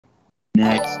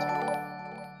Next.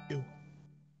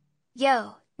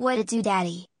 Yo, what it do,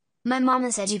 daddy? My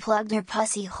mama said you plugged her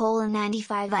pussy hole in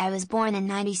 95. I was born in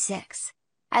 96.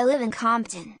 I live in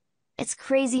Compton. It's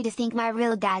crazy to think my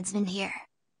real dad's been here.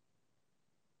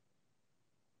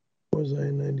 Was I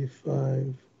in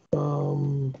 95?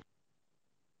 In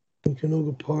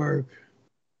Canoga Park.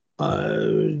 I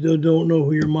don't know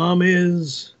who your mom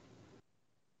is.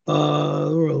 There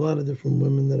were a lot of different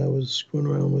women that I was screwing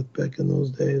around with back in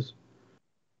those days.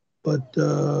 But,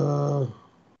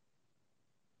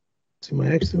 see,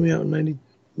 my ex threw me out in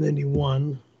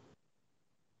 91.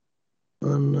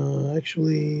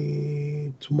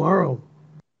 Actually, tomorrow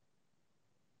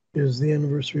is the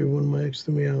anniversary of when my ex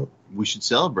threw me out. We should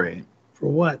celebrate. For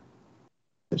what?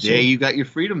 The day you got your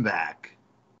freedom back.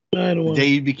 I don't The want day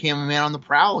you became a man on the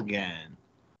prowl again.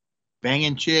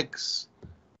 Banging chicks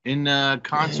in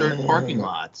concert parking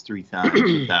lots 3 times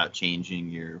without changing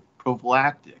your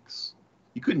prophylactics.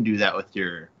 You couldn't do that with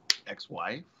your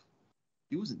ex-wife.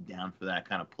 He wasn't down for that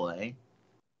kind of play.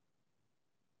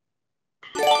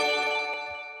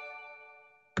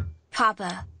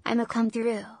 Papa, I'ma come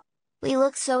through. We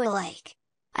look so alike.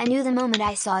 I knew the moment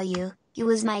I saw you, you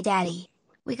was my daddy.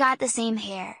 We got the same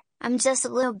hair. I'm just a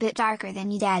little bit darker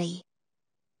than you, daddy.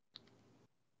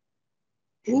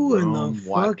 Who in the Jerome fuck?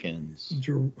 Watkins.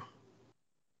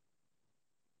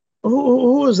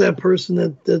 Who is that person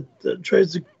that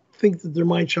tries to think that they're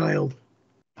my child?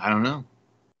 I don't know.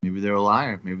 Maybe they're a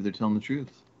liar. Maybe they're telling the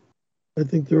truth. I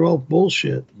think they're all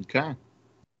bullshit. Okay.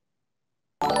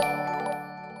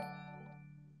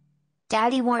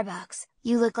 Daddy Warbucks,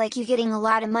 you look like you're getting a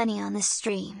lot of money on this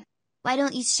stream. Why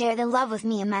don't you share the love with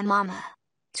me and my mama?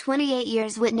 28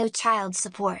 years with no child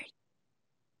support.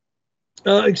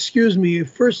 Excuse me.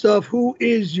 First off, who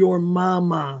is your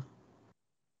mama?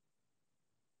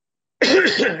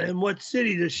 And what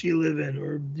city does she live in,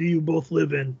 or do you both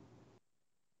live in?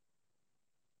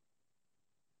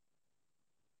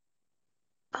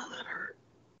 Oh, that hurt.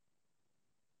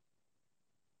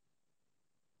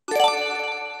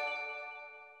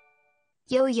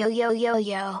 Yo yo yo yo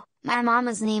yo, my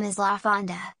mama's name is La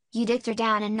Fonda. You dicked her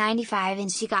down in 95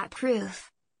 and she got proof.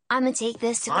 I'ma take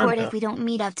this to court if we don't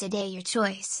meet up today, your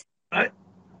choice. I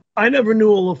never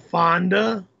knew a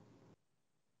LaFonda.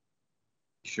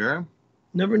 Sure.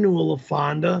 Never knew a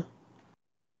LaFonda.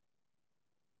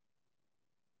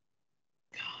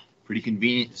 Pretty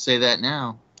convenient to say that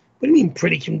now. What do you mean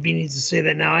pretty convenient to say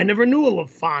that now? I never knew a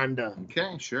LaFonda.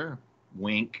 Okay, sure.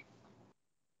 Wink.